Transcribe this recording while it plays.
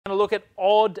look at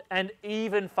odd and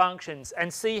even functions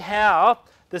and see how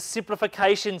the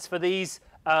simplifications for these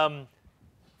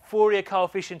Fourier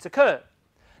coefficients occur.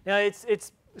 Now,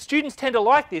 students tend to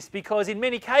like this because in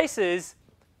many cases,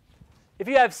 if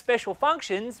you have special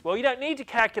functions, well, you don't need to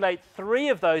calculate 3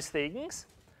 of those things,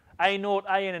 a0,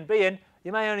 an, and bn.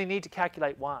 You may only need to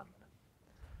calculate 1.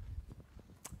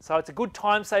 So it's a good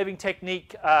time-saving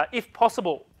technique if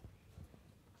possible.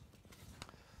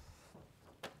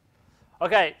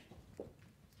 Okay.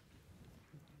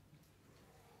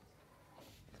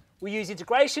 We use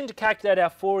integration to calculate our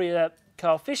Fourier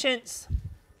coefficients.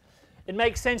 It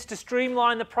makes sense to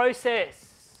streamline the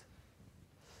process.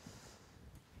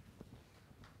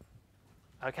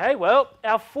 Okay, well,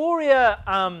 our Fourier,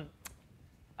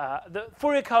 the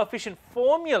Fourier coefficient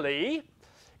formulae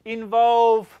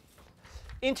involve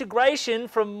integration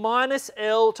from minus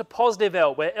L to positive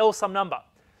L, where L is some number.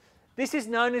 This is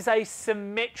known as a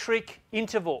symmetric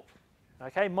interval.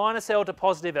 Okay, minus L to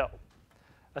positive L,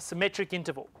 a symmetric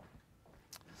interval.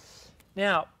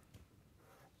 Now,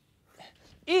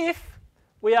 if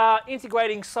we are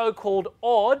integrating so-called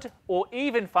odd or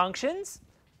even functions,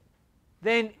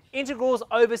 then integrals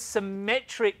over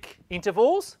symmetric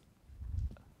intervals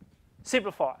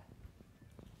simplify.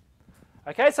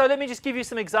 Okay, so let me just give you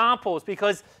some examples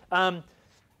because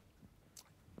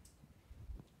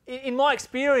in my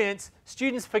experience,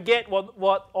 students forget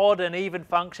what odd and even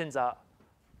functions are.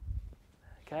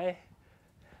 Okay.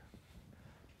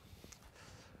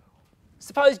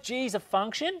 Suppose g is a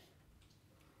function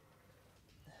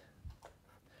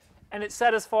and it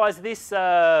satisfies this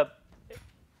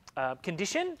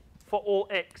condition for all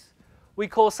x. We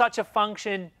call such a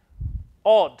function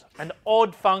odd, an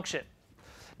odd function.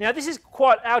 Now this is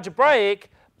quite algebraic,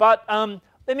 but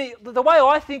the way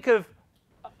I think of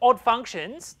odd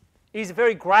functions is a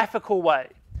very graphical way.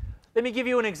 Let me give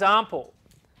you an example.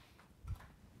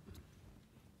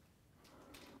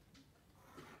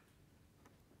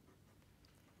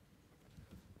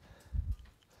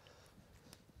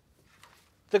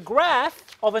 The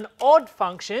graph of an odd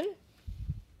function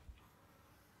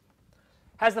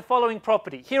has the following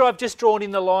property. Here I've just drawn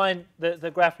in the line the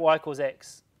graph y equals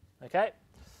x. Okay.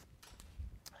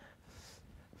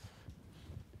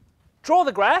 Draw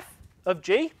the graph of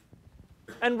g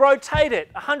and rotate it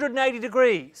 180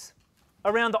 degrees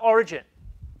around the origin.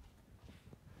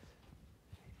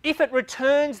 If it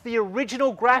returns the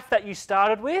original graph that you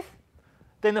started with,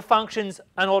 then the function's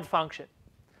an odd function.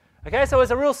 Okay, so as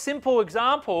a real simple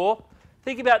example,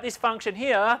 think about this function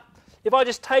here. If I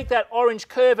just take that orange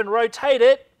curve and rotate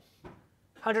it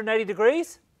 180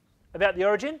 degrees about the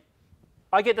origin,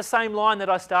 I get the same line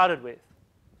that I started with.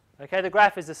 Okay, the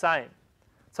graph is the same.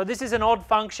 So this is an odd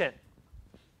function.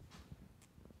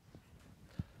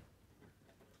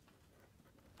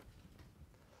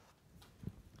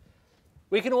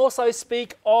 We can also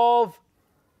speak of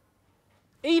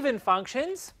even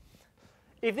functions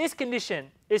if this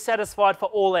condition is satisfied for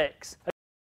all x.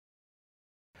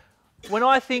 When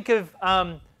I think of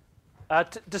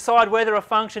to decide whether a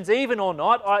function's even or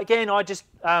not, I just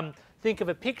think of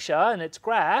a picture and its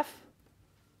graph.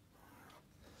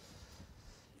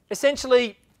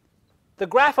 Essentially, the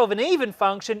graph of an even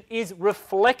function is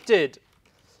reflected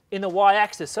in the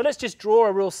y-axis. So let's just draw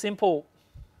a real simple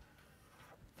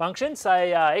function,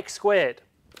 say x squared.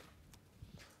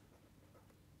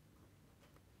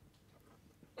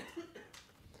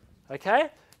 Okay,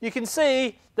 you can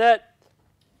see that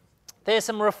there's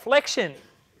some reflection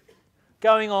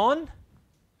going on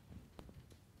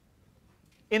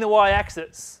in the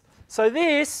y-axis. So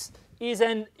this is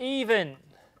an even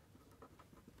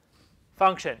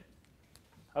function.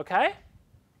 Okay?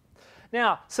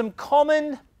 Now, some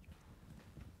common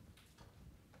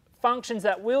functions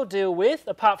that we'll deal with,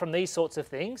 apart from these sorts of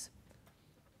things,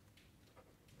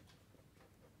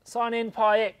 sine n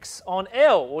pi x on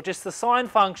L, or just the sine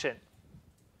function.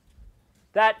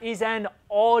 That is an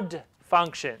odd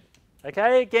function.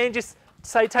 Okay, again, just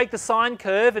say take the sine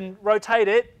curve and rotate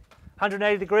it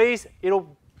 180 degrees.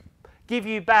 It'll give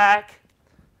you back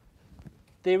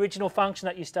the original function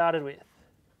that you started with.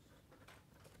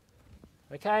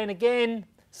 Okay, and again,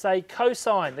 say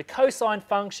cosine. The cosine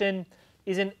function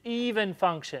is an even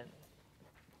function.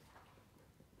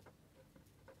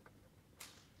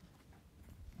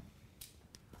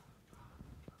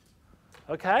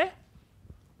 Okay?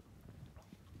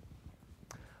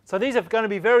 So these are going to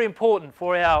be very important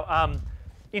for our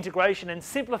integration and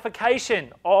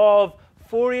simplification of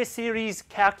Fourier series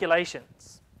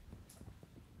calculations.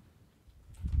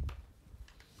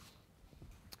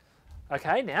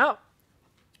 Okay, now,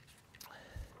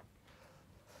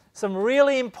 some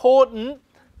really important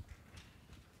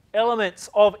elements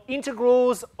of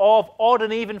integrals of odd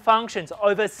and even functions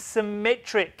over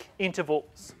symmetric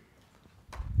intervals.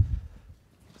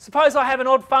 Suppose I have an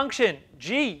odd function,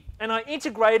 g, and I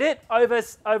integrate it over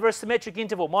a symmetric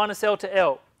interval, minus L to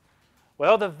L.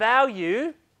 Well, the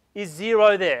value is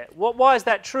 0 there. Why is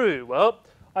that true? Well,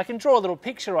 I can draw a little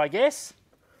picture, I guess.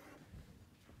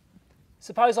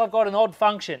 Suppose I've got an odd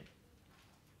function.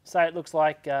 Say it looks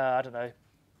like, I don't know,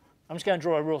 I'm just going to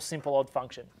draw a real simple odd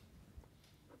function.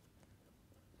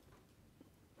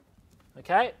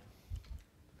 Okay?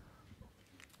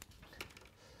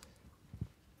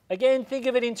 Again, think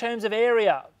of it in terms of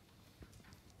area.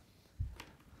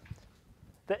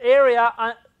 The area,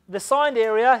 the signed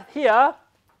area here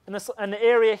and the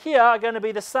area here are going to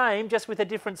be the same, just with a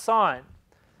different sign.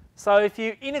 So if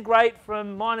you integrate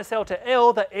from minus L to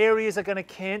L, the areas are going to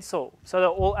cancel. So they'll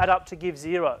all add up to give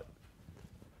 0.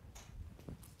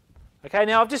 Okay,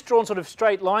 now I've just drawn sort of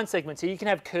straight line segments here. You can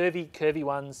have curvy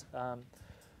ones.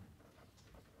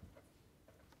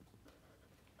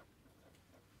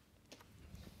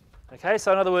 Okay,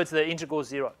 so in other words, the integral is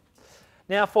 0.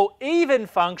 Now for even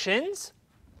functions,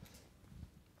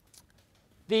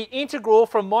 the integral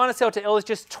from minus L to L is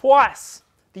just twice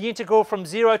the integral from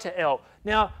 0 to L.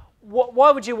 Now, why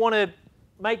would you want to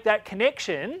make that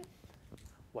connection?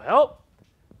 Well,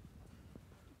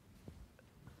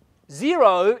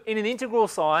 0 in an integral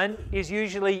sign is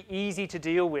usually easy to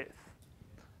deal with.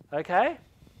 Okay?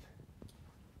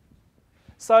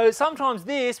 So sometimes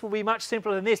this will be much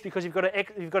simpler than this because you've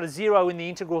got a 0 in the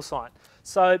integral sign.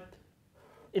 So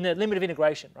in the limit of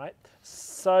integration, right?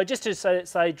 So just to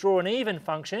say draw an even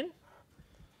function,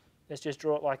 let's just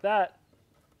draw it like that.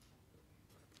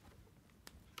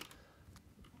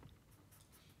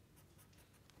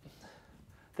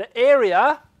 The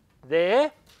area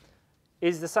there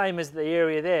is the same as the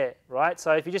area there, right?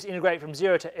 So if you just integrate from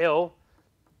 0 to L,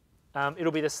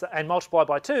 it'll be and multiply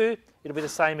by 2, it'll be the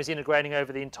same as integrating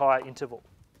over the entire interval.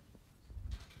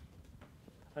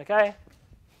 Okay?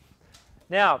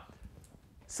 Now,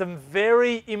 some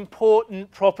very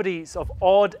important properties of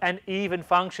odd and even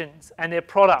functions and their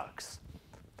products.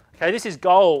 Okay, this is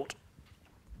gold.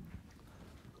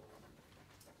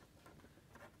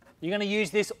 You're going to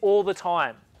use this all the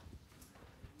time.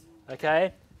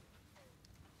 Okay?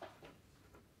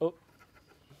 Oh.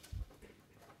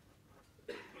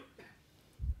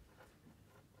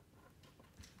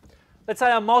 Let's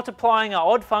say I'm multiplying an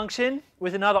odd function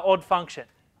with another odd function.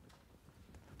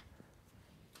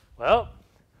 Well,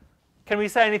 can we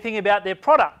say anything about their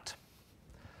product?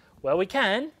 Well, we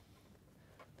can.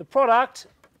 The product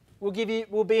will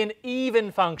be an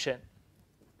even function.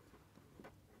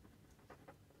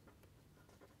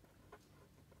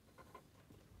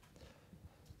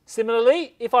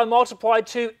 Similarly, if I multiply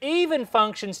two even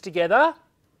functions together,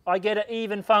 I get an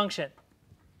even function.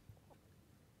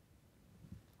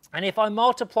 And if I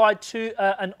multiply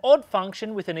an odd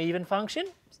function with an even function,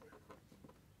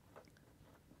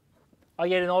 I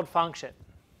get an odd function.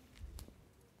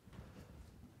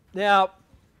 Now,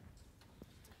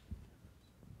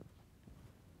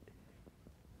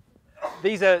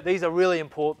 these are really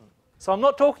important. So I'm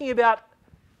not talking about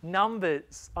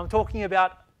numbers. I'm talking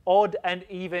about odd and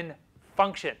even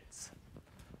functions.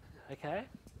 Okay?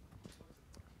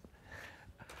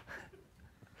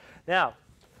 Now,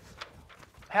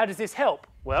 how does this help?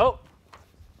 Well,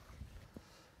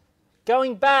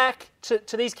 going back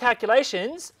to these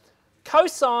calculations,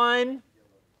 cosine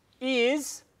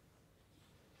is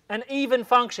an even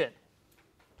function.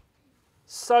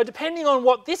 So depending on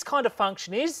what this kind of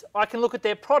function is, I can look at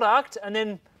their product and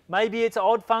then maybe it's an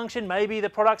odd function, maybe the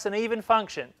product's an even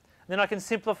function. And then I can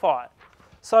simplify it.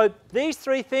 So these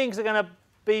three things are going to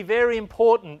be very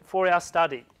important for our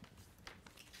study.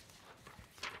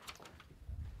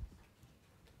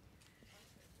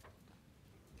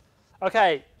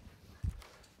 Okay,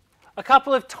 a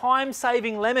couple of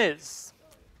time-saving lemmas.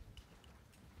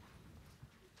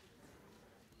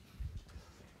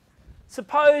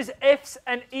 Suppose f's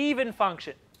an even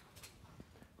function,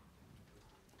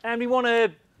 and we want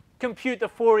to compute the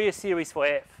Fourier series for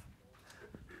f.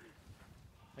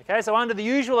 Okay, so under the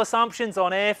usual assumptions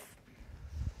on f,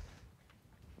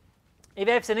 if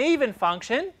f's an even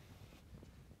function,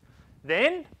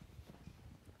 then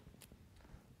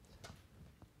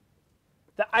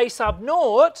the a sub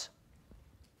naught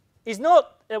is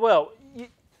not, well,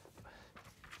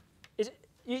 it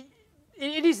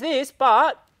is this,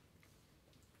 but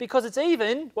because it's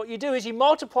even, what you do is you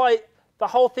multiply the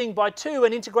whole thing by 2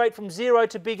 and integrate from 0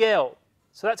 to big L.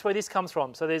 So that's where this comes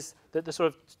from. So there's the sort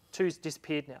of 2's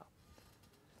disappeared now.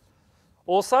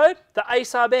 Also, the a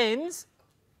sub n's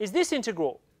is this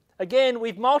integral. again,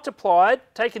 we've multiplied,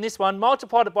 taken this one,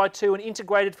 multiplied it by 2 and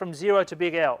integrated from 0 to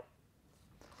big L.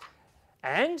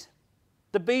 And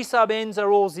the b sub n's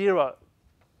are all 0.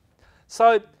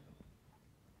 So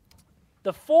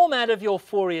the format of your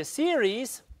Fourier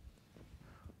series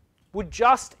would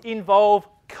just involve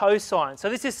cosine. So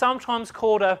this is sometimes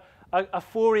called a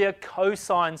Fourier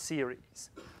cosine series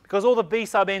because all the b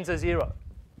sub n's are 0.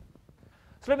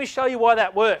 So let me show you why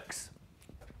that works.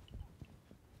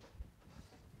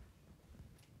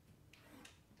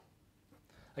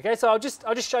 Okay, so I'll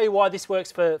just show you why this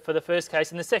works for the first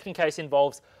case, and the second case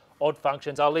involves odd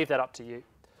functions. I'll leave that up to you.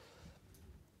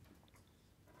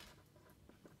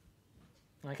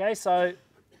 Okay, so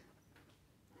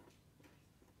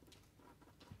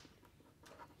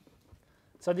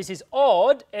this is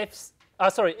odd, f's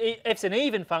an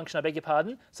even function, I beg your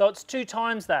pardon, so it's 2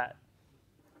 times that.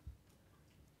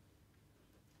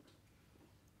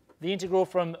 The integral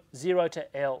from 0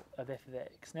 to L of f of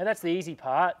x. Now that's the easy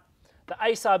part. The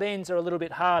a sub n's are a little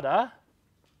bit harder.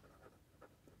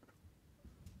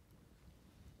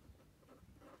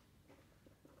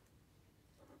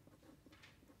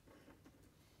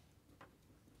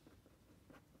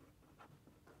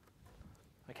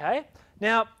 Okay,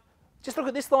 now just look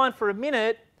at this line for a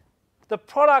minute. The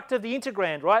product of the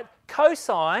integrand, right?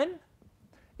 Cosine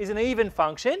is an even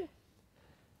function,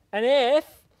 and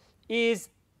f is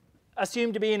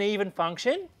assumed to be an even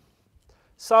function.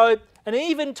 So an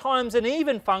even times an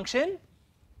even function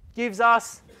gives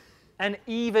us an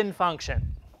even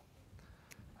function.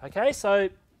 Okay, so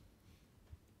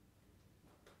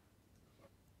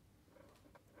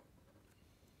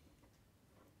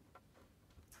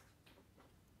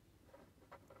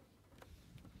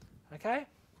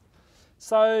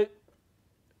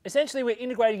essentially we're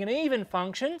integrating an even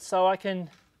function, so I can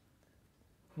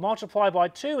multiply by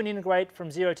 2 and integrate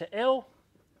from 0 to L.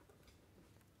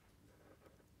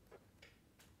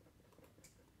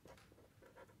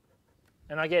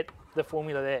 And I get the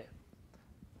formula there.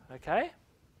 Okay.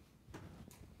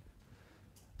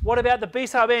 What about the b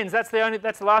sub n's? That's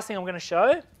the last thing I'm going to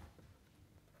show.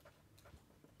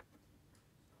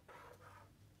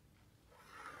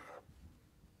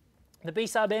 The b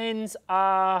sub n's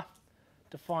are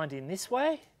defined in this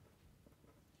way.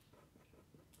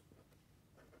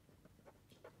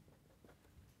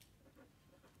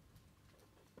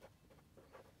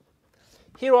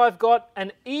 Here I've got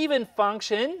an even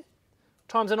function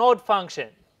times an odd function.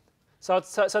 So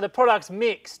the product's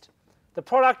mixed. The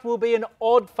product will be an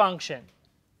odd function.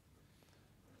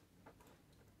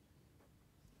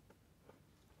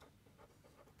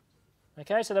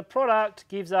 Okay, so the product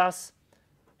gives us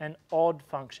an odd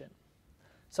function.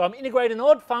 So I'm integrating an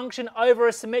odd function over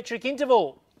a symmetric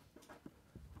interval.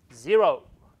 0.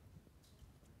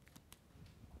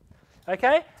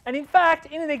 Okay, and in fact,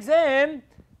 in an exam,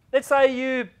 let's say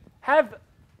you have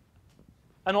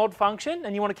an odd function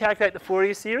and you want to calculate the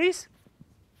Fourier series.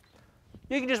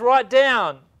 You can just write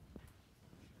down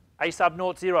a sub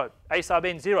naught 0, a sub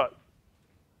n 0.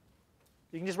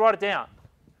 You can just write it down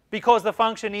because the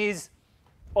function is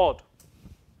odd.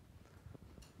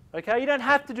 Okay, you don't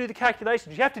have to do the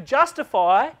calculations. You have to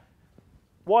justify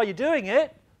why you're doing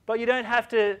it, but you don't have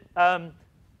to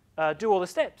do all the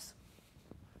steps.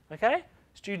 Okay,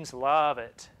 students love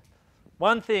it.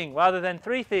 One thing rather than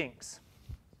 3 things.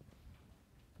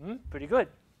 Pretty good.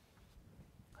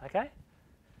 Okay,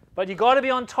 but you've got to be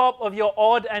on top of your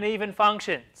odd and even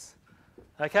functions.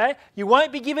 Okay, you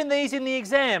won't be given these in the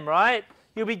exam, right?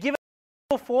 You'll be given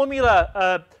a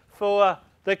formula for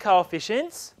the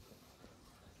coefficients,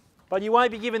 but you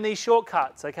won't be given these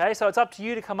shortcuts. Okay, so it's up to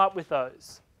you to come up with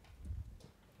those.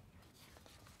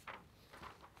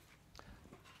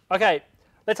 Okay,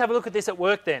 let's have a look at this at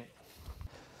work then.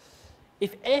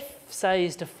 If f, say,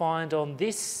 is defined on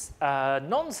this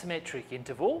non-symmetric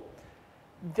interval,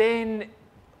 then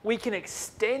we can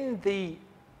extend the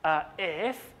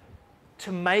f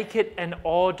to make it an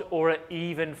odd or an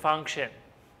even function.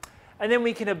 And then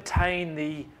we can obtain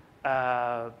the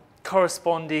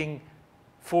corresponding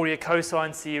Fourier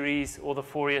cosine series or the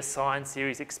Fourier sine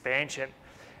series expansion.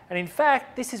 And in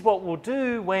fact, this is what we'll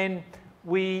do when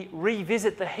we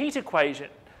revisit the heat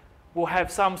equation. We'll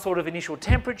have some sort of initial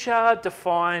temperature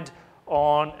defined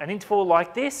on an interval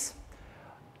like this,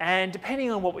 and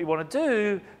depending on what we want to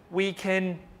do, we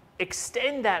can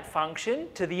extend that function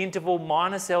to the interval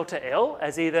minus L to L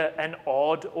as either an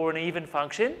odd or an even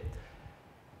function,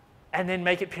 and then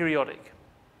make it periodic.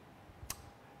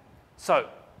 So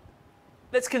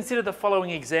let's consider the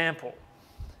following example.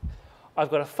 I've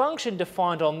got a function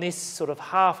defined on this sort of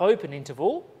half open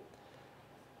interval,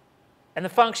 and the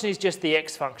function is just the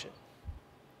x function.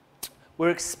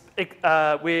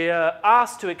 we're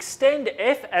asked to extend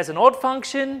f as an odd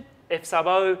function, f sub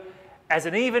o, as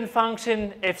an even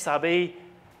function, f sub e,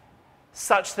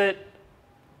 such that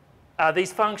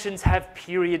these functions have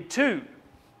period 2.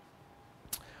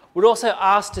 We're also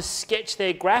asked to sketch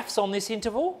their graphs on this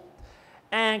interval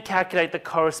and calculate the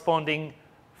corresponding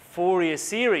Fourier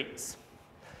series.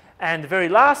 And the very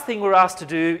last thing we're asked to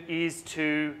do is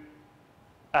to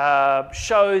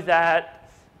show that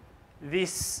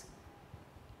this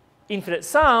infinite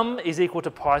sum is equal to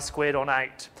pi squared on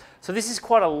 8. So this is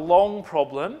quite a long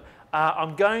problem.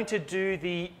 I'm going to do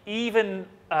the even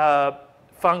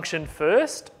function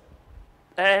first,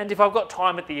 and if I've got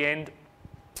time at the end,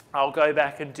 I'll go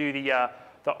back and do the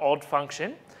odd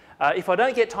function. If I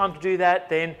don't get time to do that,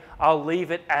 then I'll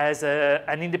leave it as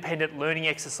an independent learning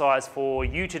exercise for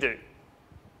you to do.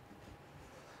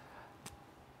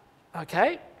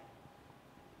 Okay.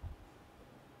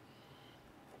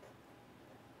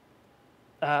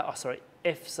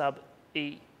 F sub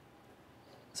e.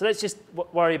 So let's just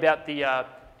worry about the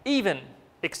even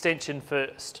extension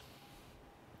first.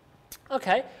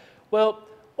 Okay, well,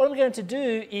 what I'm going to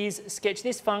do is sketch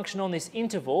this function on this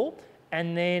interval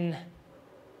and then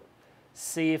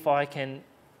see if I can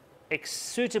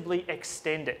suitably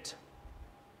extend it.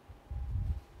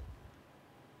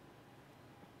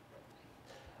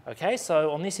 Okay,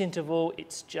 so on this interval,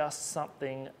 it's just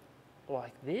something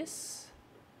like this.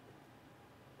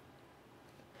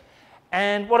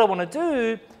 And what I want to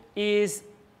do is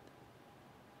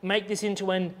make this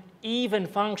into an even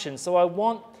function. So I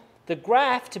want the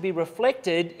graph to be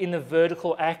reflected in the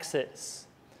vertical axis.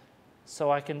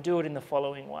 So I can do it in the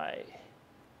following way.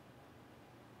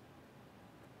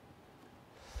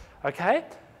 Okay,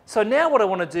 so now what I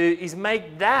want to do is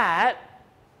make that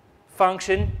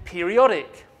function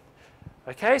periodic.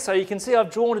 Okay, so you can see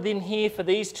I've drawn it in here for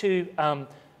these two,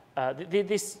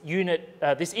 this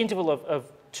interval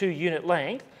of 2 unit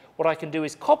length. What I can do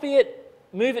is copy it,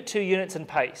 move it 2 units and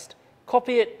paste.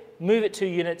 Copy it, move it 2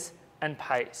 units and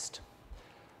paste.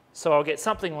 So I'll get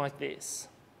something like this.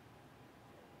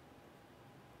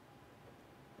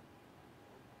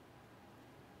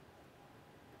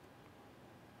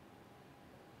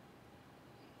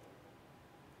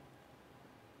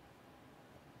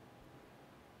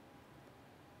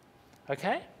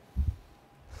 Okay?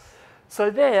 So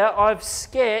there I've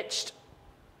sketched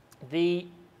the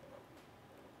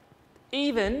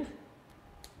even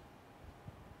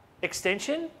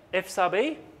extension, f sub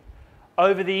e,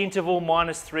 over the interval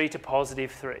 -3 to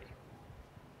 +3.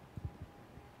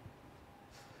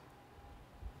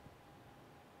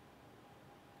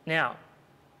 Now,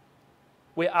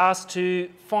 we're asked to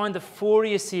find the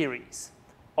Fourier series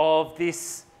of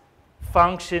this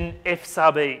function f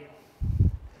sub e.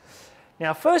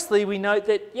 Now, firstly, we note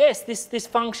that, yes, this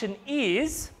function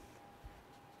is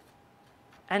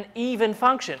an even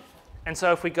function. And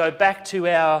so if we go back to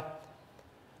our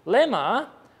lemma,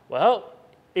 well,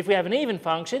 if we have an even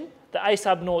function, the a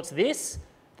sub naught's this,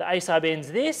 the a sub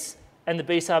n's this, and the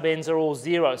b sub n's are all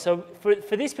 0. So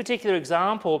for this particular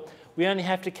example, we only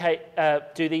have to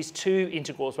do these 2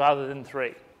 integrals rather than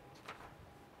 3.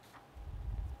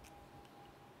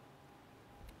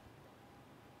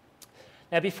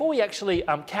 Now, before we actually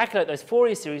calculate those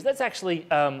Fourier series, let's actually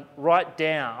write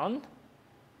down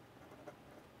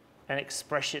an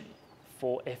expression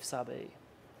for f sub e.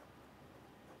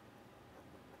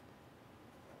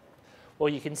 Well,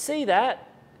 you can see that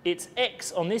it's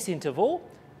x on this interval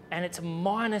and it's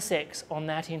minus x on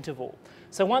that interval.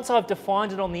 So once I've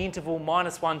defined it on the interval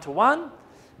 -1 to 1,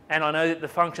 and I know that the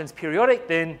function's periodic,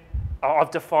 then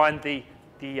I've defined the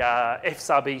f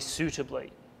sub e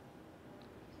suitably.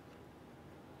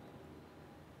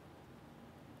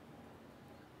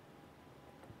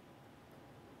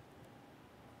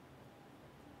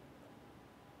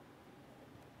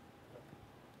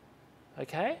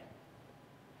 Okay,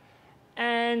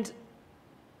 and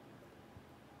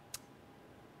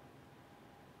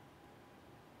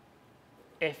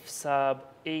f sub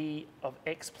e of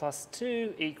x plus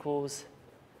 2 equals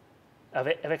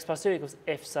x plus 2 equals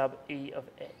f sub e of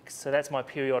x. So that's my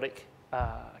periodic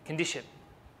condition.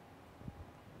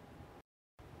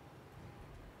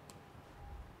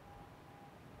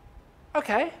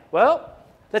 Okay, well,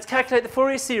 let's calculate the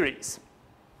Fourier series.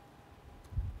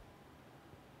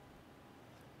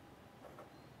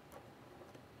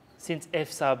 Since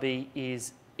f sub e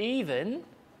is even,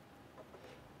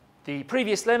 the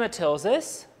previous lemma tells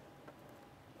us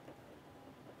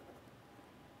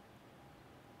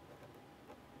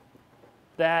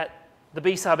that the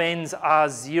b sub n's are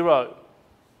 0.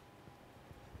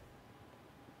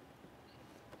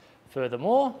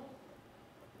 Furthermore,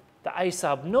 the a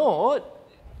sub naught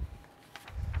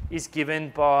is given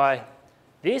by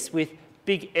this with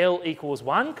big L equals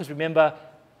 1, because remember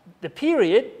the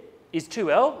period is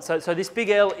 2L, so this big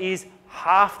L is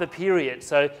half the period.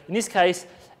 So in this case,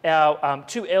 our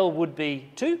 2L would be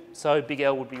 2, so big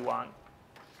L would be 1.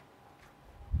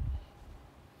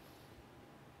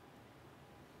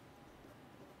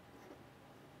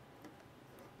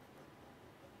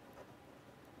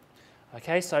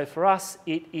 Okay, so for us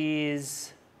it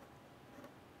is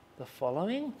the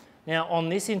following. Now on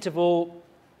this interval,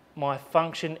 my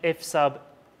function f sub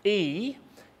e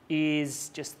is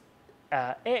just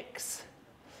x.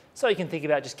 So you can think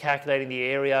about just calculating the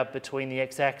area between the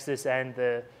x-axis and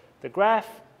the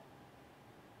graph.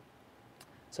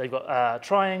 So you've got a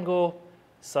triangle,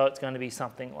 so it's going to be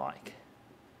something like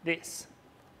this.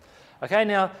 Okay,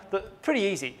 now pretty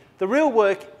easy. The real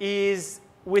work is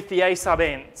with the a sub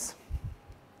n's.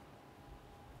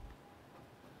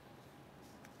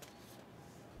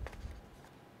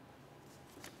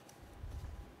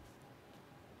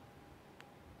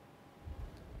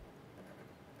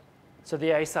 So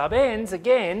the a sub n's,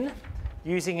 again,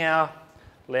 using our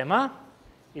lemma,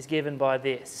 is given by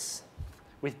this,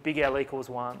 with big L equals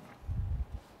 1.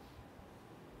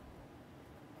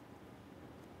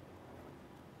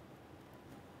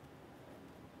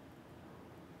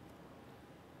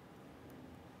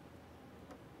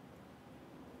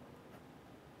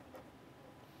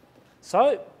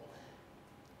 So,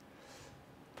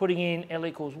 putting in L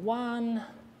equals 1,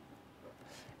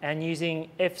 and using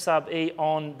f sub e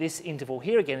on this interval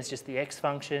here, again it's just the x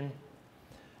function,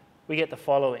 we get the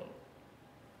following.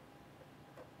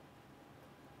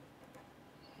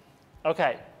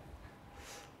 Okay,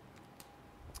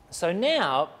 so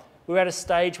now we're at a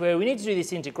stage where we need to do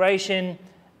this integration,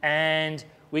 and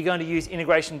we're going to use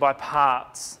integration by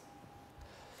parts.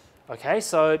 Okay,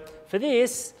 so for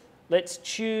this, let's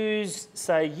choose,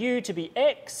 say, u to be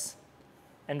x,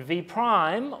 and v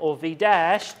prime or v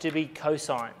dash to be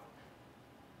cosine.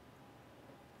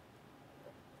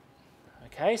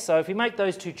 Okay, so if we make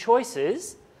those two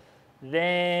choices,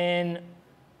 then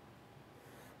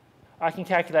I can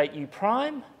calculate u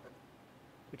prime,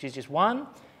 which is just 1,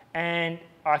 and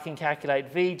I can calculate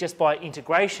v just by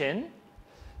integration.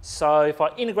 So if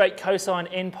I integrate cosine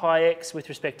n pi x with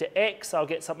respect to x, I'll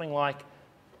get something like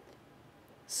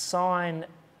sine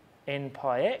n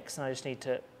pi x, and I just need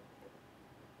to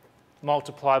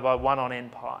multiply by 1 on n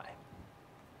pi.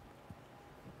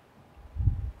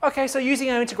 Okay, so using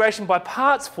our integration by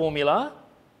parts formula,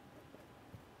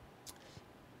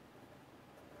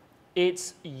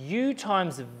 it's u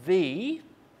times v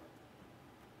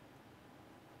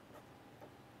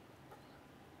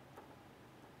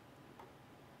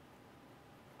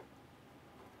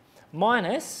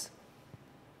minus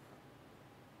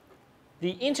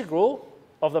the integral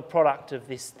of the product of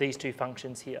these two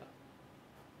functions here.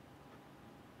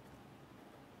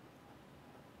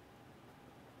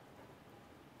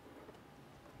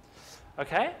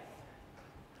 Okay?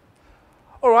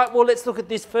 All right, well, let's look at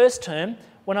this first term.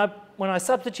 When I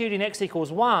substitute in x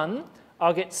equals 1,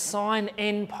 I'll get sine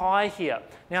n pi here.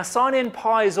 Now, sine n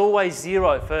pi is always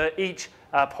 0 for each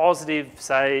positive,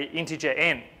 say, integer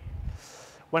n.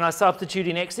 When I substitute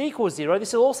in x equals 0,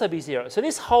 this will also be 0. So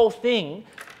this whole thing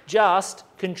just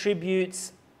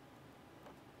contributes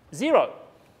 0.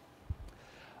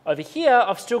 Over here,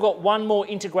 I've still got one more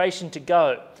integration to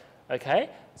go. Okay?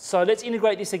 So let's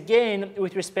integrate this again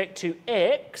with respect to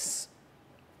x,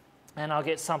 and I'll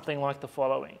get something like the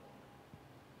following.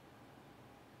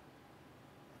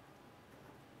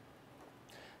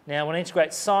 Now, when I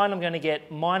integrate sine, I'm going to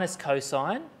get minus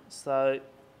cosine. So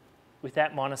with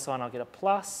that minus sign, I'll get a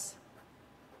plus.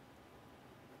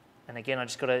 And again, I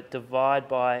just got to divide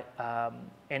by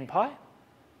n pi.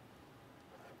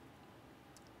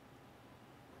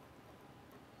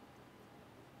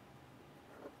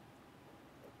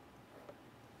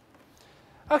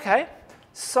 Okay,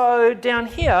 so down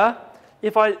here,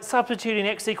 if I substitute in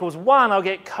x equals 1, I'll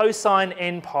get cosine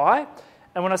n pi.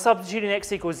 And when I substitute in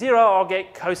x equals 0, I'll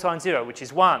get cosine 0, which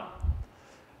is 1.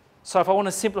 So if I want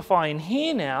to simplify in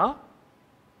here now,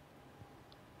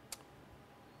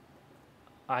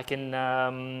 I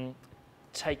can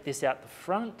take this out the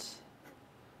front.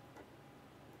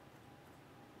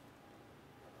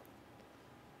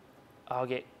 I'll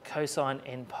get cosine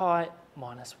n pi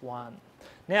minus 1.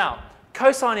 Now,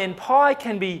 cosine n pi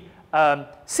can be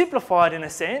simplified in a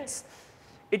sense.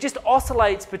 It just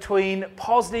oscillates between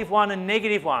positive 1 and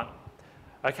negative 1.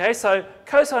 Okay, so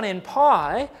cosine n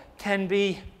pi can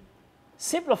be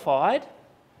simplified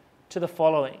to the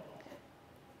following.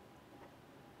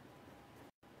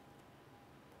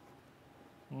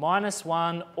 minus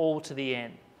 1 all to the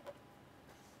n.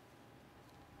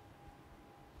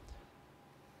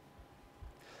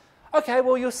 Okay,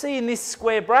 well you'll see in this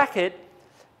square bracket,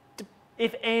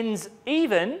 if n's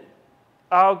even,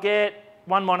 I'll get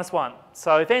 1 minus 1.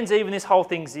 So if n's even, this whole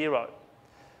thing's 0,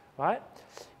 right?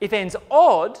 If n's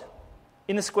odd,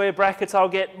 in the square brackets I'll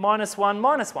get minus 1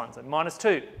 minus 1, so minus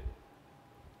 2.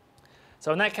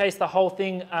 So in that case the whole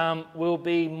thing will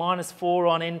be minus 4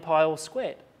 on n pi all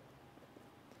squared.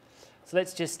 So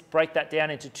let's just break that down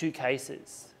into two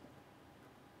cases.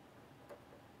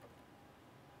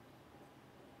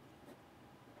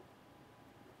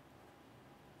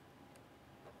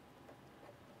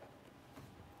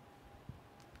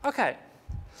 Okay,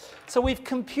 so we've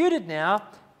computed now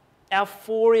our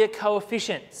Fourier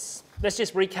coefficients. Let's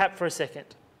just recap for a second.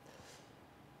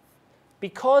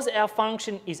 Because our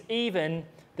function is even,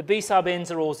 the b sub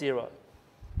n's are all 0.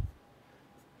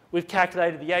 We've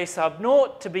calculated the a sub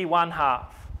naught to be 1/2.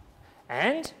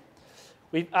 And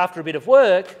after a bit of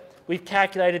work, we've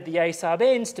calculated the a sub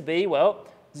n's to be, well,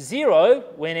 0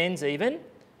 when n's even,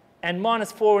 and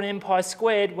minus 4 on n pi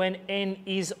squared when n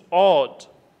is odd.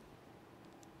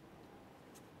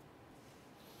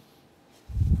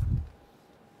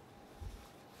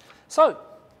 So,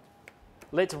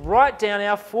 let's write down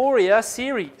our Fourier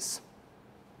series.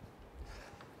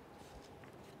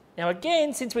 Now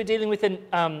again, since we're dealing with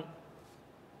an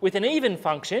even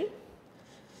function,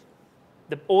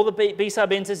 all the b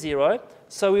sub n's are 0,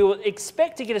 so we will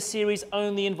expect to get a series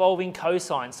only involving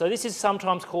cosine. So this is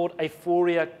sometimes called a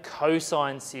Fourier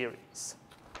cosine series.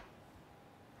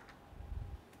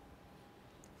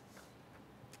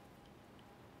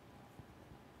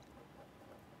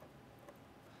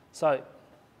 So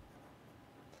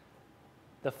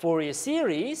the Fourier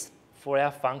series for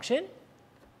our function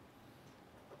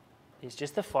is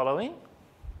just the following.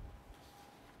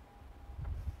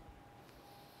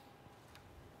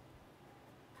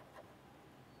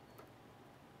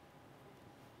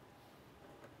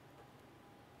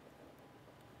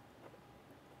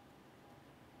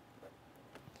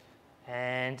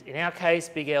 And in our case,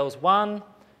 big L's 1,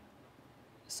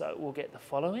 so we'll get the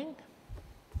following.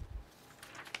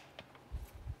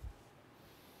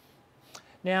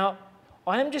 Now,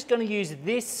 I am just going to use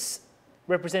this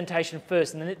representation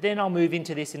first, and then I'll move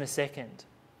into this in a second.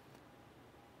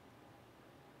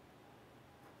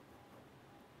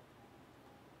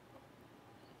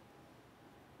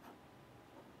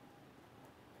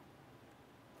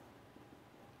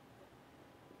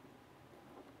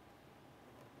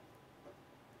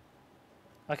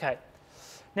 Okay.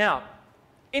 Now,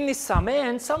 in this sum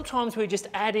n, sometimes we're just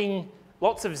adding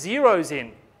lots of zeros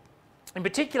in. In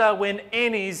particular, when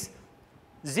n is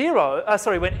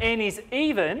when n is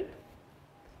even,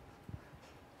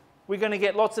 we're going to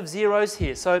get lots of zeros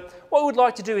here. So what we'd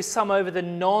like to do is sum over the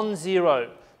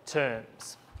non-zero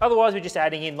terms. Otherwise, we're just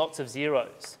adding in lots of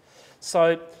zeros.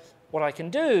 So what I can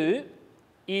do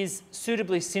is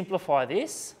suitably simplify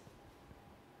this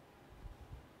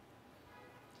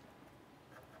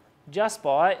just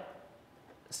by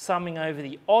summing over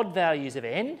the odd values of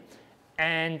n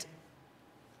and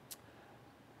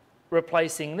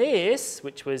replacing this,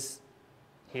 which was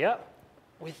here,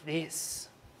 with this.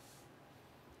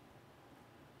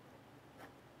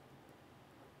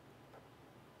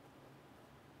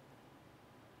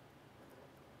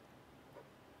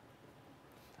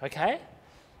 Okay?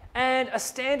 And a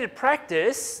standard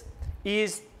practice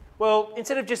is, well,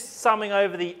 instead of just summing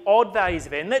over the odd values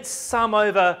of n, let's sum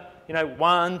over,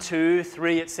 1, 2,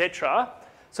 3, etc.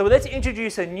 So let's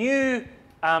introduce a new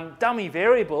dummy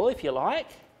variable, if you like.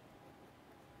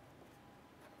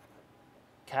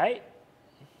 Okay,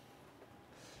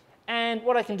 and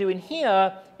what I can do in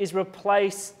here is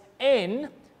replace n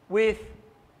with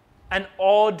an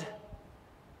odd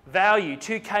value,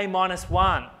 2k minus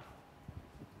 1.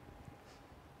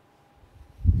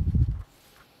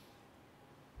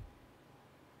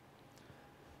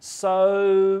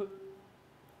 So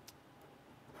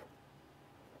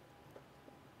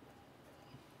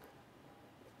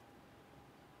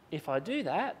if I do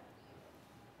that,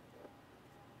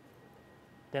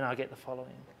 then I get the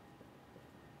following.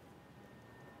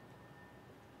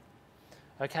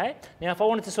 Okay, now if I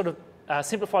wanted to sort of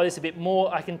simplify this a bit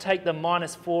more, I can take the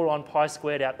minus 4 on pi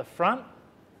squared out the front,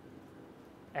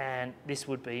 and this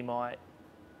would be my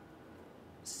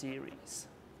series.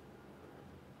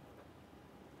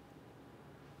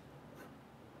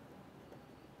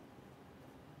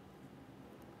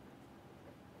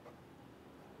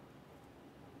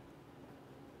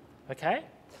 Okay?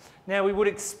 Now we would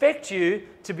expect you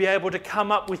to be able to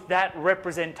come up with that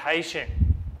representation.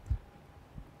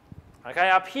 Okay,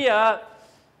 up here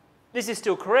this is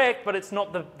still correct, but it's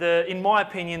not in my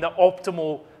opinion, the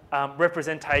optimal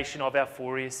representation of our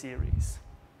Fourier series.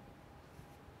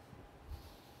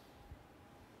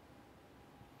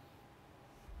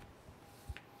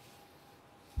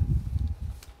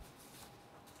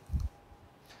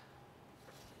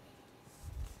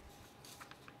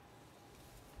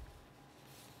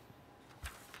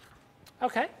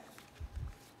 Okay.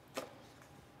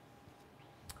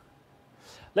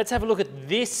 Let's have a look at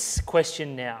this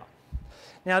question now.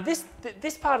 Now, this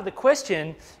part of the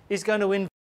question is going to involve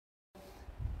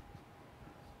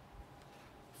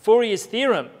Fourier's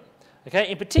theorem.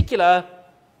 Okay, in particular,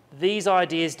 these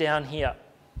ideas down here.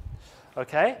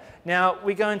 Okay, now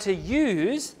we're going to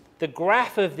use the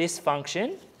graph of this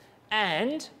function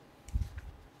and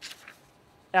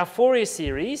our Fourier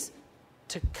series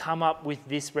to come up with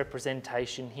this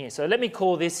representation here. So let me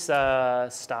call this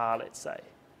star, let's say.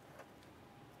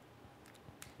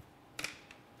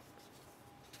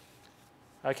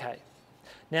 Okay,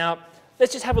 now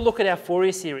let's just have a look at our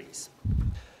Fourier series.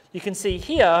 You can see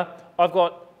here I've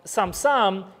got some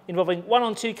sum involving 1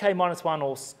 on 2k minus 1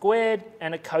 all squared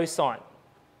and a cosine.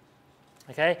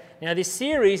 Okay, now this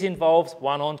series involves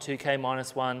 1 on 2k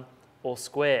minus 1 all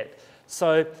squared.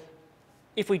 So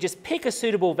if we just pick a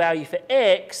suitable value for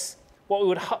x, what we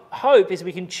would hope is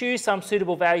we can choose some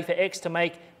suitable value for x to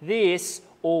make this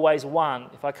always 1.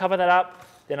 If I cover that up,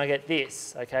 then I get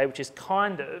this, okay, which is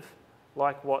kind of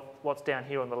like what's down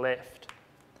here on the left.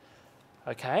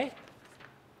 Okay,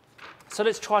 so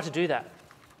let's try to do that.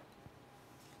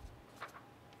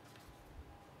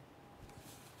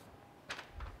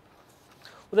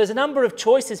 Well, there's a number of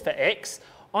choices for x.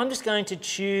 I'm just going to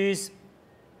choose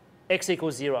x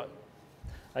equals 0.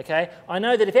 Okay, I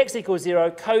know that if x equals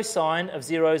 0, cosine of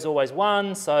 0 is always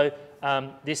 1, so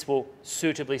this will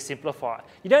suitably simplify.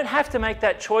 You don't have to make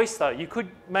that choice though. You could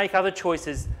make other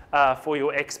choices for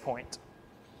your x point.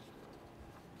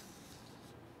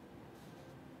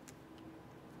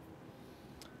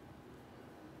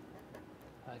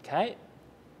 Okay.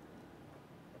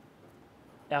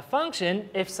 Our function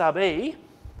f sub e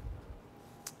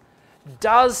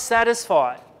does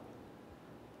satisfy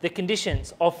the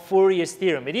conditions of Fourier's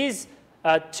theorem. It is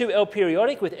 2L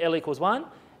periodic with L equals 1,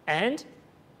 and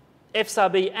f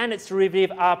sub e and its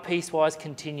derivative are piecewise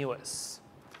continuous.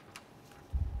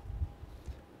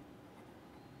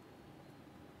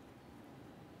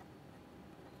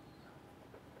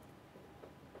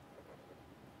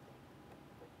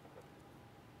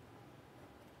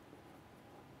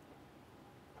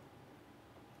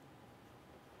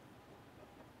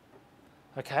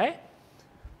 Okay.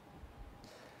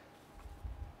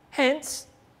 Hence,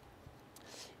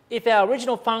 if our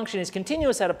original function is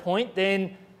continuous at a point,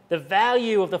 then the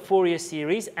value of the Fourier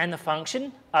series and the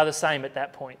function are the same at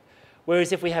that point.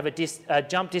 Whereas if we have a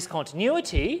jump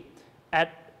discontinuity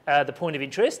at the point of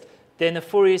interest, then the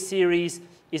Fourier series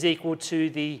is equal to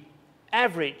the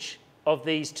average of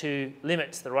these two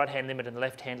limits, the right-hand limit and the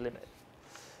left-hand limit.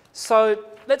 So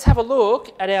let's have a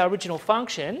look at our original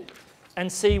function and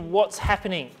see what's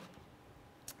happening,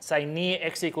 say near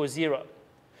x equals 0.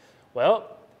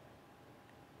 Well,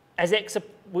 as f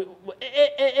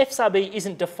sub e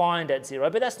isn't defined at 0,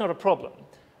 but that's not a problem.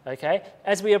 Okay?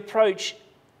 As we approach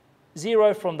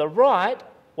 0 from the right,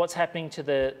 what's happening to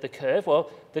the curve?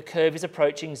 Well, the curve is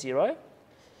approaching 0.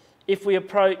 If we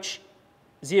approach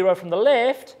 0 from the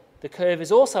left, the curve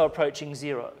is also approaching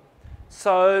 0.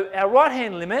 So our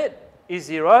right-hand limit is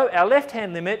 0, our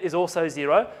left-hand limit is also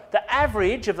 0. The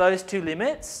average of those two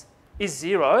limits is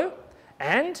 0,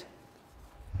 and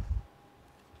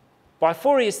by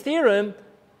Fourier's theorem,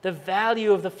 the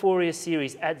value of the Fourier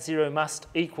series at 0 must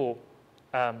equal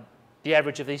the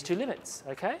average of these two limits,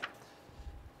 okay?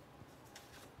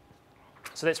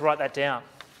 So let's write that down.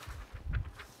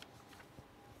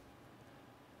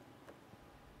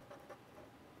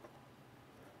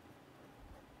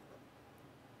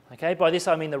 Okay, by this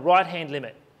I mean the right-hand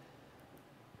limit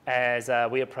as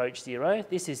we approach 0.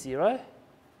 This is 0.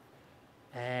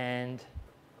 And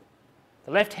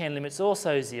the left-hand limit is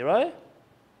also 0.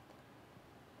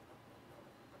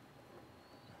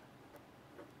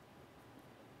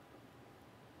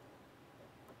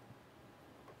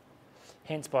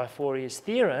 Hence, by Fourier's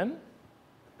theorem,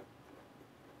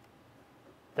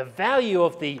 the value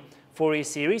of the Fourier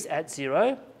series at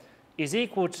 0 is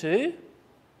equal to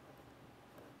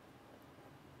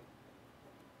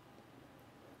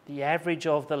the average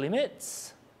of the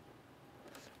limits,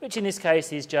 which in this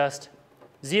case is just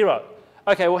 0.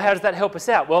 Okay, well, how does that help us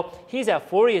out? Well, here's our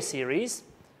Fourier series.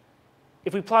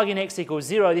 If we plug in x equals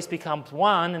 0, this becomes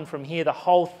 1, and from here the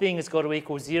whole thing has got to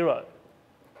equal 0.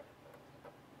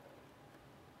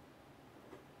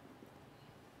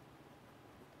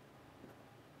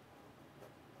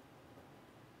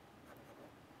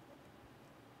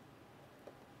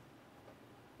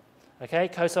 Okay,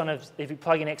 cosine of, if you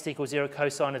plug in x equals 0,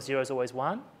 cosine of 0 is always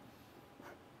 1.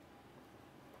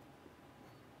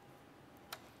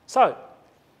 So,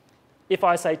 if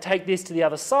I say take this to the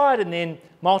other side and then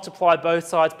multiply both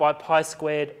sides by pi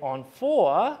squared on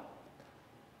 4,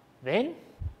 then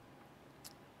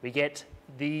we get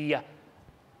the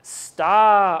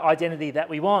star identity that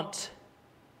we want.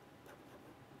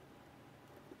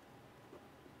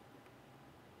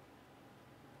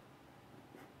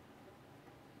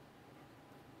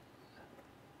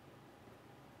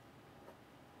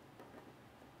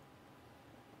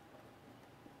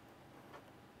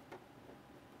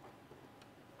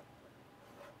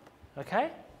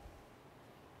 Okay?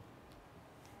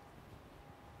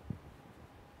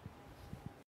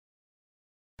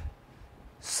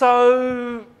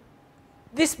 So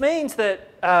this means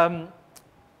that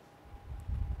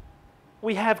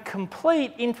we have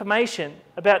complete information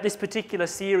about this particular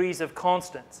series of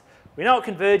constants. We know it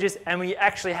converges and we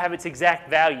actually have its exact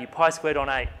value, pi squared on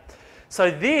 8.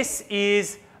 So this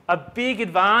is a big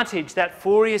advantage that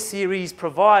Fourier series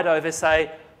provide over,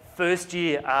 say, first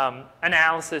year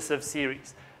analysis of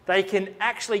series. They can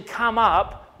actually come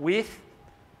up with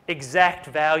exact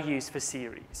values for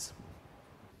series.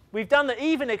 We've done the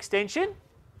even extension,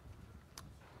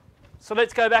 so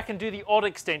let's go back and do the odd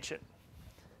extension.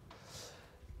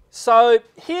 So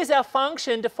here's our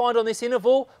function defined on this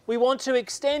interval. We want to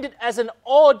extend it as an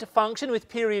odd function with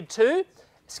period 2,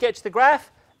 sketch the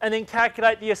graph, and then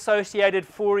calculate the associated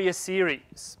Fourier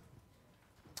series.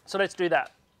 So let's do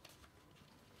that.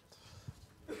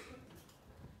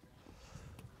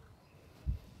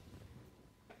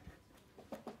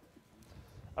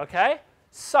 Okay,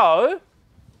 so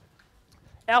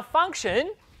our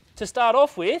function to start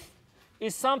off with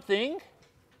is something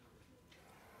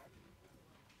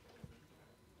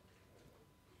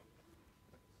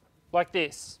like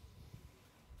this.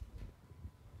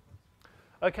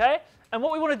 Okay, and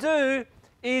what we want to do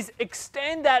is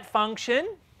extend that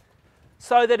function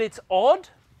so that it's odd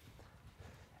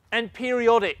and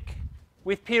periodic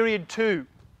with period 2.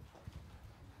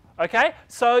 Okay,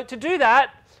 so to do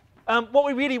that, what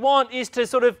we really want is to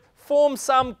sort of form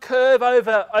some curve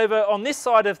over on this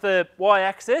side of the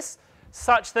y-axis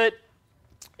such that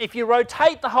if you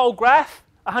rotate the whole graph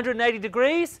 180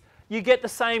 degrees, you get the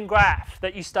same graph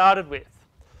that you started with.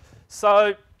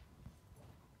 So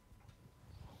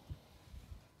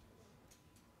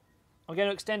I'm going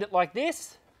to extend it like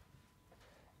this.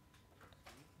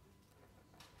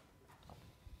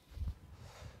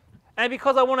 And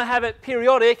because I want to have it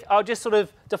periodic, I'll just sort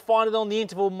of define it on the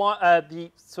interval,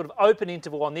 the sort of open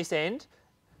interval on this end.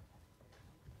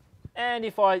 And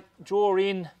if I draw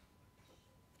in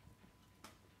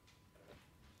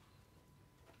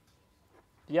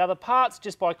the other parts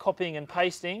just by copying and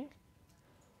pasting,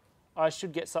 I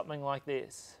should get something like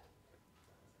this.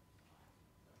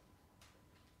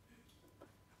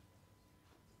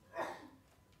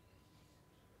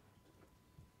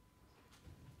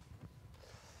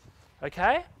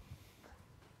 Okay?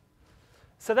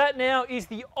 So that now is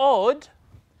the odd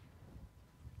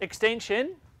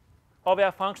extension of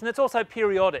our function. That's also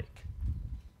periodic.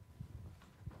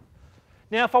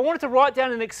 Now, if I wanted to write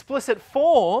down an explicit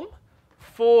form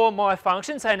for my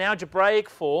function, say an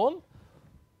algebraic form,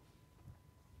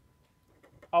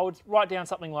 I would write down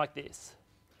something like this.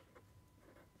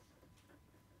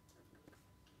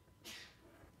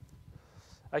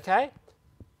 Okay?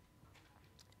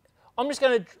 I'm just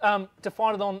going to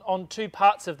define it on two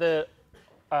parts of the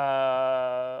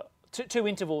two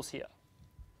intervals here.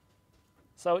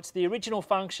 So it's the original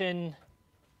function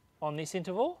on this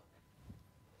interval,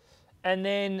 and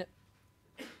then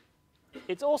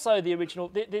it's also the original,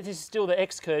 this is still the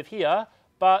x curve here,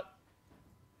 but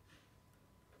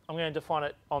I'm going to define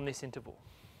it on this interval.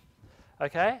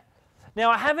 Okay? Now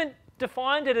I haven't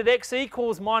defined it at x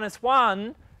equals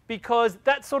 -1 because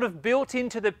that's sort of built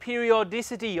into the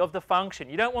periodicity of the function.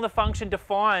 You don't want the function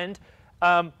defined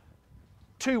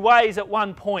two ways at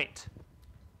one point.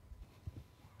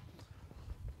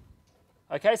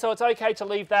 Okay, so it's okay to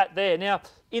leave that there. Now,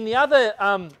 in the other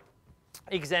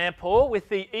example with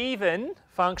the even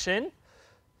function,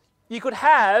 you could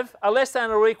have a less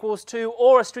than or equals to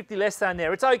or a strictly less than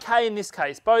there. It's okay in this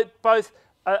case. Both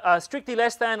strictly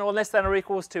less than or less than or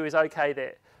equals to is okay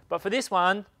there. But for this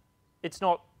one, it's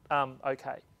not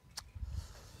okay.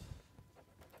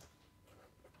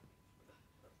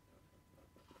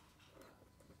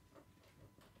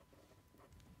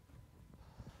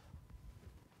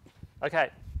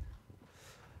 Okay,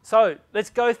 so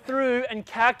let's go through and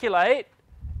calculate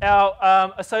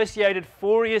our associated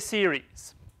Fourier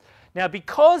series. Now,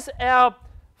 because our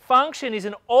function is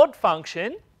an odd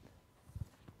function,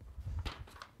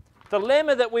 the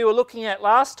lemma that we were looking at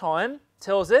last time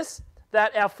tells us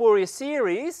that our Fourier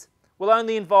series will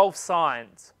only involve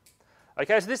sines.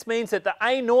 Okay, so this means that the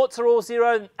A naughts are all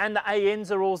 0 and the A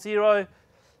n's are all 0,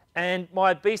 and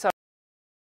my B sub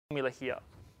formula here.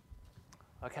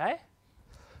 Okay,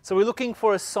 so we're looking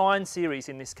for a sine series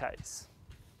in this case.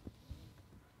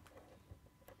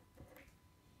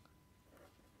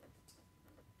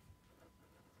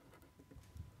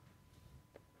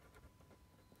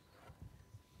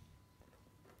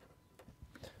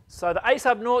 So the A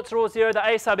sub naughts are all 0, the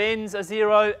A sub n's are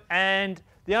 0, and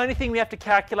the only thing we have to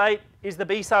calculate is the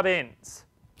B sub n's.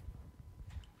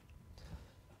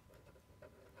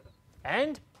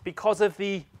 And because of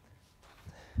the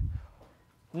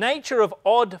nature of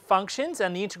odd functions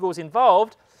and the integrals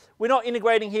involved, we're not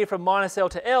integrating here from minus L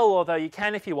to L, although you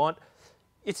can if you want.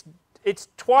 It's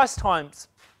twice times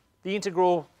the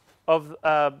integral of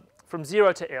from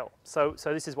 0 to L. So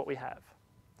this is what we have.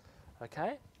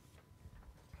 Okay.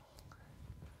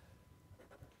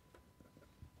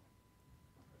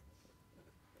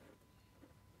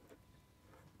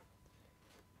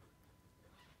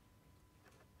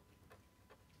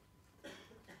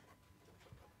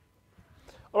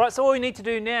 All right, so all we need to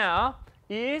do now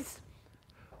is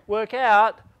work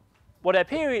out what our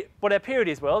period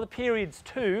is. Well, the period's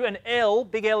 2, and L,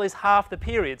 big L is half the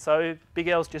period, so big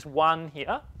L's just 1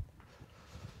 here.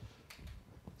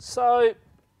 So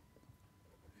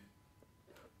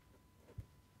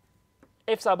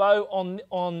f sub O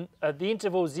on the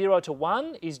interval 0 to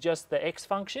 1 is just the x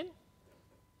function.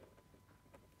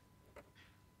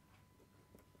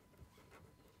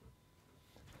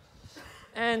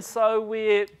 And so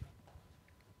we're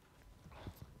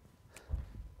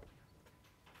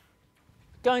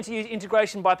going to use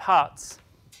integration by parts.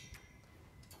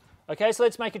 Okay, so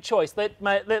let's make a choice.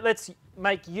 Let's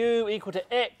make u equal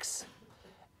to x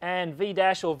and v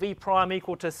dash or v prime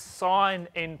equal to sine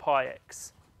n pi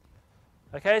x.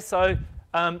 Okay, so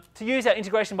to use our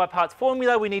integration by parts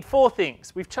formula, we need 4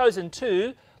 things. We've chosen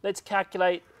 2. Let's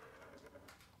calculate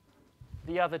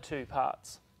the other 2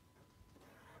 parts.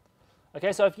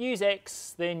 Okay, so if u is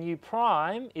x, then u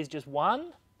prime is just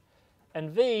 1, and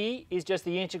v is just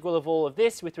the integral of all of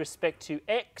this with respect to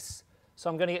x. So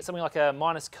I'm going to get something like a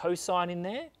minus cosine in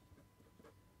there.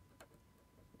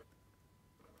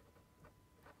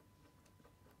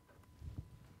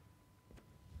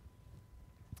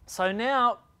 So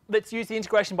now let's use the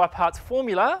integration by parts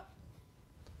formula.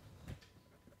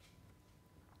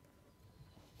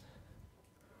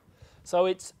 So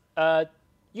it's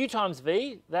u times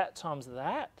v, that times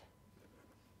that,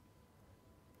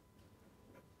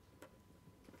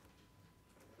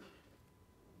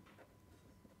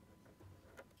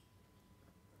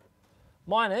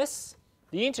 minus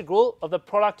the integral of the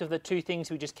product of the 2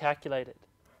 things we just calculated.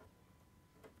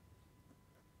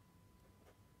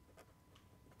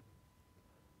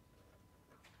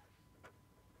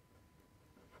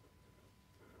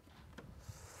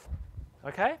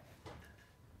 Okay?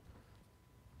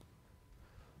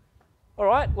 All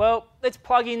right, well, let's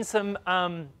plug in some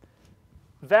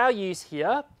values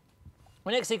here.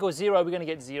 When x equals 0, we're going to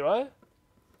get 0.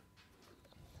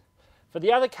 For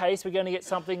the other case, we're going to get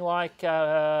something like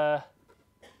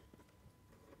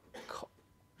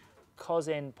cos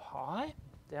n pi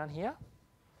down here.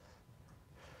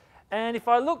 And if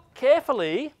I look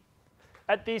carefully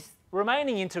at this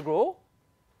remaining integral,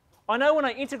 I know when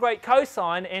I integrate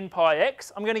cosine n pi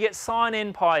x, I'm going to get sine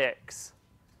n pi x.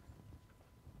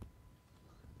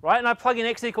 Right, and I plug in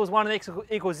x equals 1 and x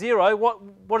equals 0,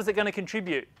 what is it going to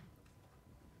contribute?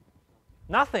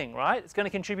 Nothing, right? It's going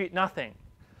to contribute nothing.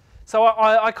 So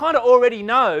I kind of already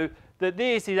know that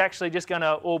this is actually just going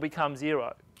to all become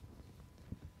 0.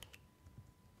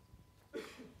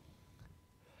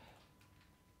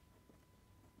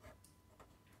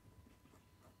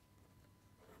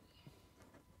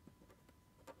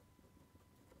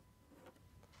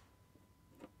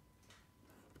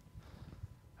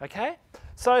 Okay,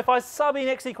 so if I sub in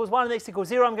x equals 1 and x equals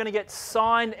 0, I'm going to get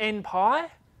sine n pi.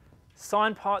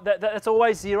 Sine pi, that's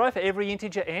always 0 for every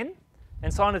integer n.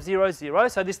 And sine of 0 is 0.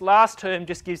 So this last term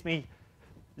just gives me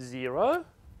 0.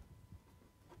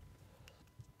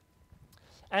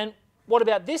 And what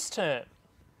about this term?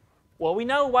 Well, we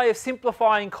know a way of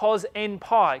simplifying cos n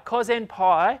pi. Cos n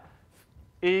pi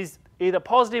is either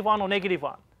positive 1 or negative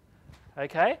 1.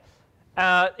 Okay?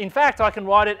 In fact, I can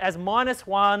write it as minus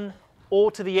 1 all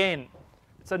to the n.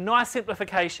 It's a nice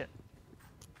simplification.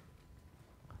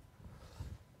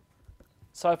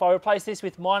 So if I replace this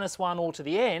with minus 1 all to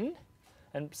the n,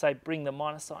 and say bring the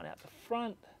minus sign out the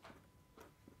front,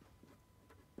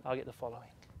 I'll get the following.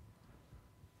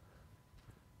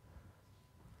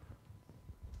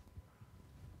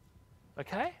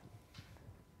 Okay?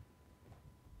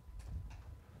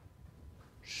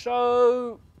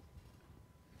 So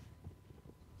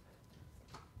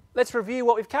let's review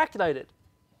what we've calculated.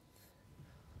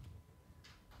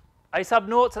 A sub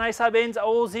naughts and A sub n's are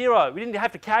all 0. We didn't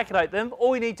have to calculate them.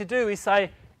 All we need to do is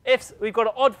say we've got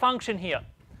an odd function here.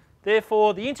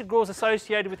 Therefore, the integrals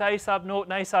associated with A sub naught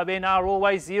and A sub n are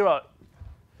always 0.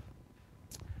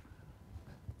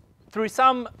 Through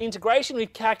some integration,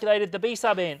 we've calculated the B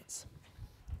sub n's.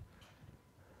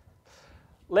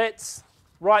 Let's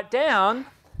write down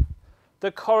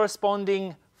the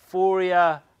corresponding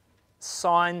Fourier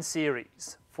sine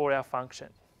series for our function.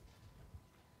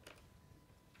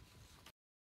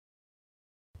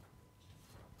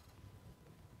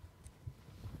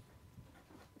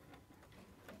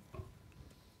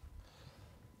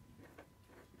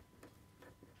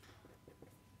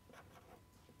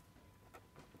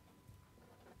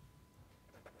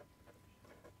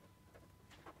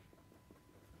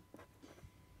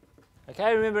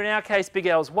 Okay, remember in our case, big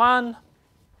L is 1.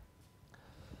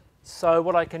 So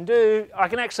what I can do, I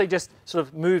can actually just sort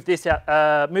of move this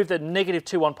out, move the negative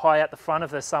 2 on pi out the front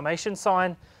of the summation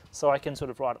sign. So I can sort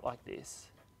of write it like this.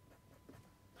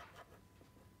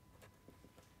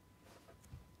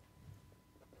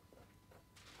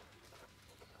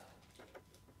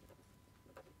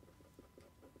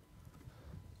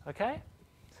 Okay?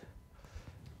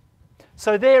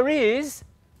 So there is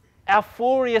our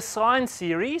Fourier sine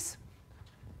series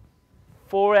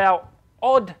for our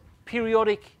odd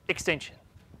periodic extension.